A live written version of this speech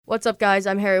What's up, guys?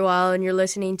 I'm Harry Weil, and you're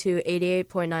listening to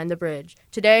 88.9 The Bridge.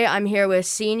 Today, I'm here with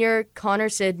senior Connor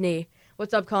Sidney.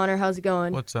 What's up, Connor? How's it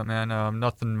going? What's up, man?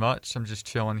 Nothing much. I'm just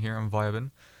chilling here. I'm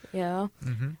vibing. Yeah.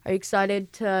 Mm-hmm. Are you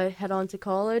excited to head on to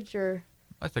college, or?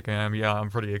 I think I am. Yeah, I'm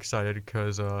pretty excited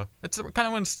because it's kind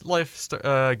of when life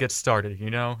gets started. You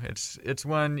know, it's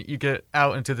when you get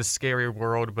out into the scary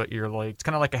world, but you're like it's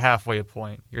kind of like a halfway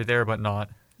point. You're there, but not.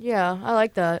 Yeah, I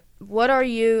like that. What are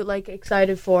you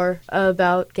excited for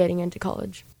about getting into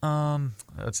college?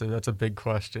 That's a big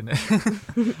question.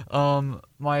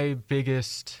 My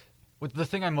biggest. The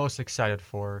thing I'm most excited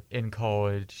for in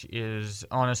college is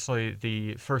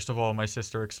honestly first of all, my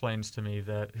sister explains to me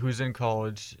that who's in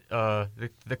college,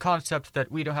 the concept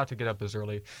that we don't have to get up as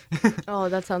early. Oh,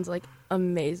 that sounds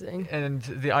amazing. And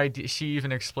the idea, she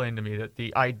even explained to me that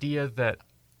the idea that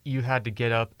you had to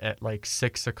get up at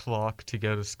 6 o'clock to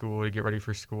go to school, to get ready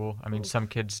for school. I mean, some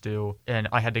kids do. And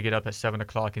I had to get up at 7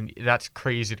 o'clock, and that's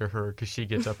crazy to her because she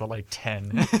gets up at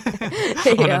 10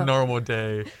 on a normal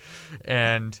day.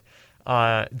 And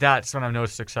that's what I'm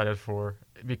most excited for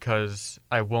because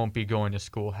I won't be going to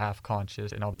school half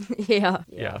conscious and I'll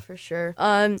yeah, for sure.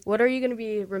 What are you going to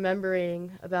be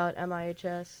remembering about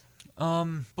MIHS?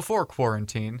 Before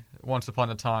quarantine, once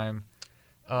upon a time,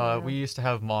 we used to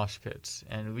have mosh pits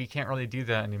and we can't really do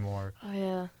that anymore. Oh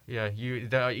yeah. Yeah,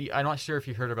 I'm not sure if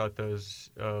you heard about those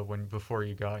before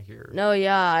you got here. No,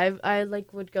 yeah, I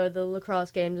would go to the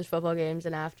lacrosse games and football games,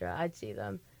 and after I'd see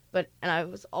them. And I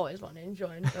was always wanting to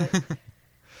join. But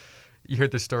you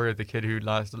heard the story of the kid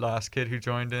the last kid who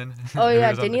joined in? Oh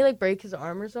yeah, didn't he break his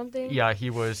arm or something? Yeah, he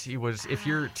was. If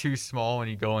you're too small and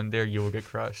you go in there, you will get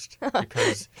crushed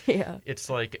because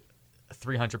it's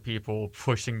 300 people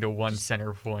pushing to one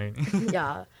center point.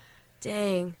 Yeah,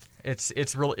 dang.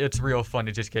 It's real fun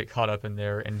to just get caught up in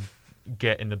there and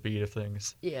get in the beat of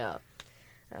things. Yeah,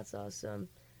 that's awesome.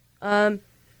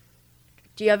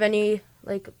 Do you have any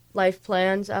life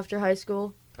plans after high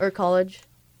school or college?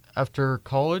 After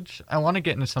college, I want to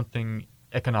get into something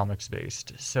economics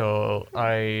based. So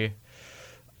I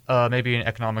maybe an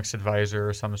economics advisor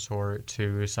or some sort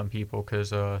to some people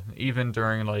because even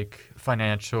during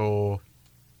financial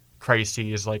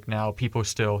crises now, people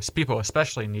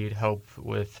especially need help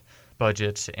with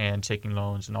budgets and taking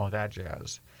loans and all that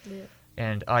jazz. Yeah.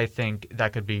 And I think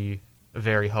that could be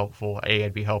very helpful.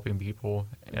 I'd be helping people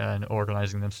and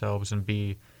organizing themselves, and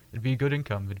it'd be a good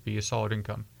income. It'd be a solid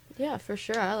income. Yeah, for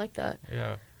sure. I like that.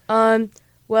 Yeah.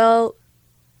 Well,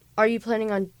 are you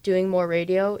planning on doing more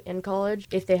radio in college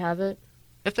if they have it?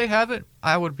 If they have it,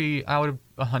 I would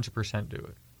 100% do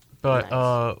it. But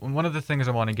nice. One of the things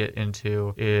I want to get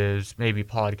into is maybe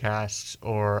podcasts,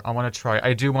 or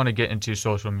I do want to get into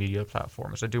social media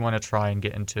platforms. I do want to try and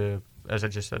get into, as I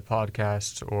just said,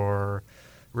 podcasts or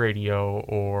radio,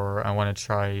 or I want to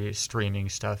try streaming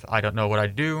stuff. I don't know what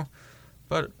I'd do,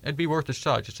 but it'd be worth a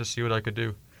shot just to see what I could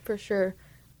do. For sure.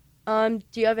 Do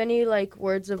you have any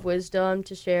words of wisdom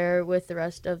to share with the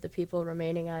rest of the people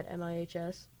remaining at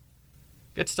MIHS?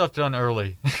 Get stuff done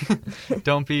early.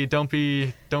 Don't be dumb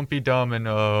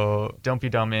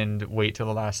and wait till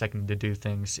the last second to do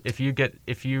things. If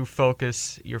you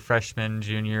focus your freshman,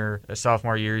 junior,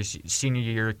 sophomore years, senior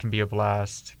year can be a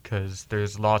blast because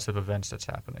there's lots of events that's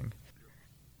happening.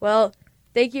 Well,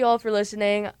 thank you all for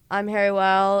listening. I'm Harry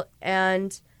Weil,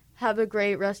 and have a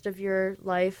great rest of your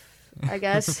life, I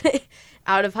guess,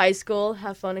 out of high school.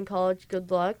 Have fun in college.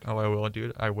 Good luck. Oh, I will,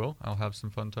 dude. I will. I'll have some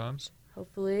fun times.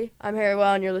 Hopefully. I'm Harry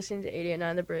Weil, and you're listening to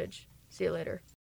 88.9 The Bridge. See you later.